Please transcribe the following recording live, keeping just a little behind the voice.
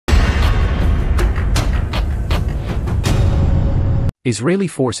Israeli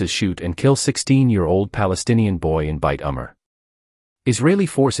forces shoot and kill 16-year-old Palestinian boy in Beit Ummar. Israeli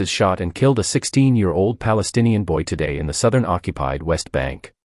forces shot and killed a 16-year-old Palestinian boy today in the southern occupied West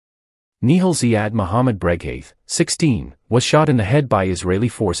Bank. Nihal Ziad Mohammed Breghaith, 16, was shot in the head by Israeli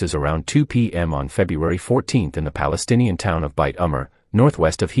forces around 2 p.m. on February 14 in the Palestinian town of Beit Ummar,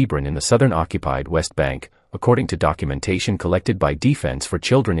 northwest of Hebron in the southern occupied West Bank, according to documentation collected by Defense for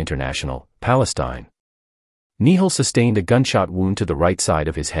Children International, Palestine. Nihal sustained a gunshot wound to the right side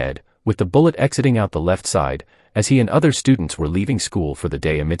of his head, with the bullet exiting out the left side, as he and other students were leaving school for the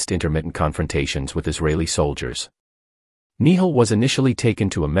day amidst intermittent confrontations with Israeli soldiers. Nihal was initially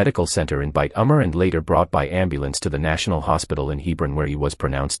taken to a medical center in Beit Ummar and later brought by ambulance to the National Hospital in Hebron, where he was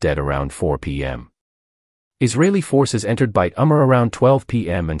pronounced dead around 4 p.m. Israeli forces entered Beit Ummar around 12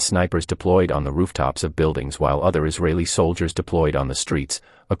 p.m. and snipers deployed on the rooftops of buildings while other Israeli soldiers deployed on the streets,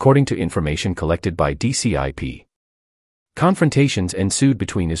 according to information collected by DCIP. Confrontations ensued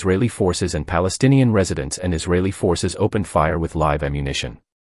between Israeli forces and Palestinian residents, and Israeli forces opened fire with live ammunition.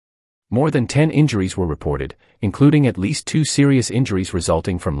 More than 10 injuries were reported, including at least 2 serious injuries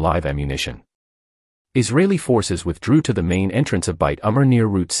resulting from live ammunition. Israeli forces withdrew to the main entrance of Beit Ummar near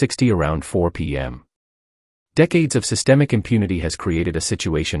Route 60 around 4 p.m. Decades of systemic impunity has created a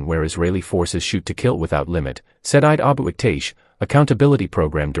situation where Israeli forces shoot to kill without limit, said Eid Abu Iktaish, Accountability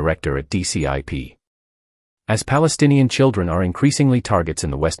Program Director at DCIP. As Palestinian children are increasingly targets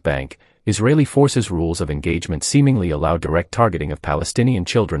in the West Bank, Israeli forces' rules of engagement seemingly allow direct targeting of Palestinian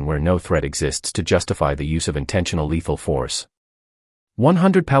children where no threat exists to justify the use of intentional lethal force.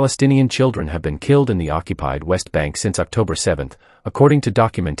 100 Palestinian children have been killed in the occupied West Bank since October 7, according to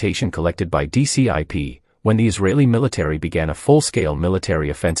documentation collected by DCIP, when the Israeli military began a full-scale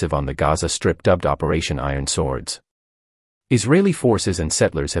military offensive on the Gaza Strip dubbed Operation Iron Swords. Israeli forces and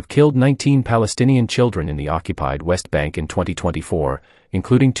settlers have killed 19 Palestinian children in the occupied West Bank in 2024,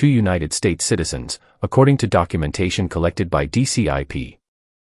 including 2 United States citizens, according to documentation collected by DCIP.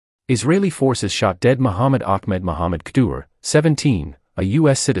 Israeli forces shot dead Mohammed Ahmed Mohammed Khdur, 17, a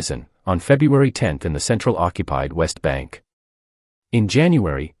U.S. citizen, on February 10 in the central occupied West Bank. In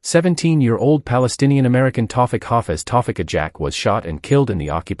January, 17-year-old Palestinian-American Tawfiq Hafez Tawfiq Ajak was shot and killed in the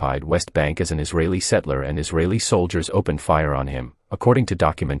occupied West Bank as an Israeli settler and Israeli soldiers opened fire on him, according to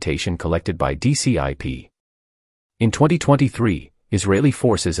documentation collected by DCIP. In 2023, Israeli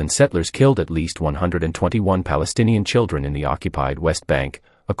forces and settlers killed at least 121 Palestinian children in the occupied West Bank,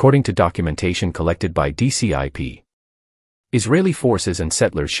 according to documentation collected by DCIP. Israeli forces and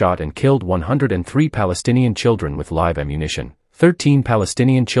settlers shot and killed 103 Palestinian children with live ammunition. 13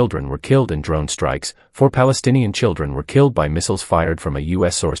 Palestinian children were killed in drone strikes, 4 Palestinian children were killed by missiles fired from a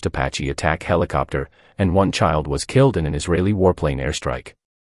U.S.-sourced Apache attack helicopter, and 1 child was killed in an Israeli warplane airstrike.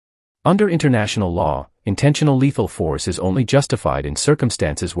 Under international law, intentional lethal force is only justified in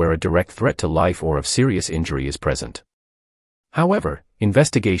circumstances where a direct threat to life or of serious injury is present. However,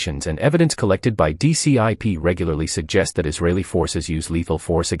 investigations and evidence collected by DCIP regularly suggest that Israeli forces use lethal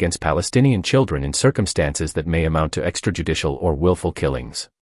force against Palestinian children in circumstances that may amount to extrajudicial or willful killings.